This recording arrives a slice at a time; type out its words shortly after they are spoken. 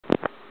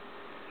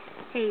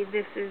Hey,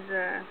 this is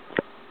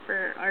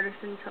for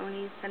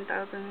ArtisanTony's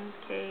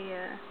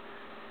 10,000K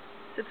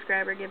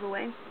subscriber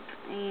giveaway,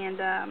 and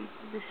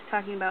this is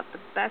talking about the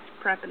best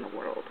prep in the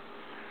world.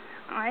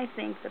 I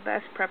think the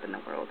best prep in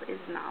the world is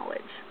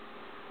knowledge.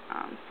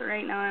 So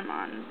right now I'm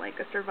on like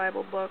a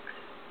survival books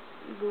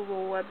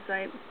Google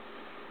website,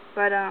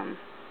 but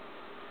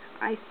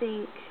I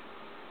think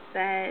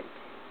that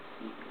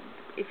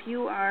if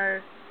you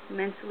are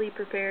mentally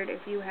prepared,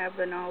 if you have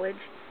the knowledge,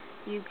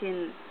 you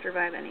can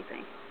survive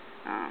anything.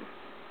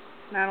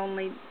 Not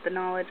only the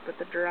knowledge, but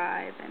the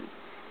drive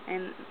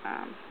and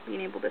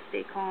being able to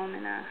stay calm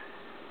in a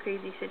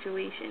crazy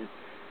situation.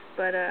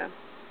 But as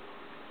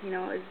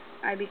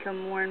I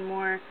become more and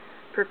more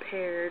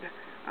prepared,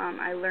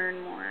 I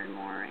learn more and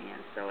more,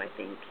 and so I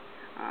think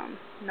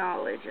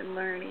knowledge and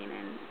learning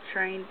and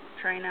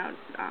trying out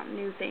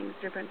new things,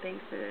 different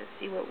things to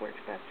see what works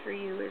best for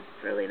you is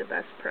really the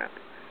best prep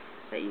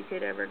that you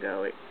could ever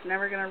go. It's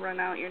never going to run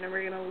out. You're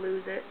never going to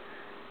lose it.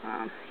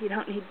 You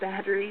don't need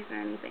batteries or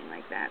anything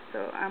like that.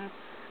 So I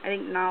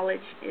think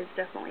knowledge is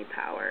definitely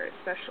power,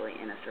 especially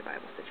in a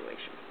survival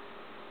situation.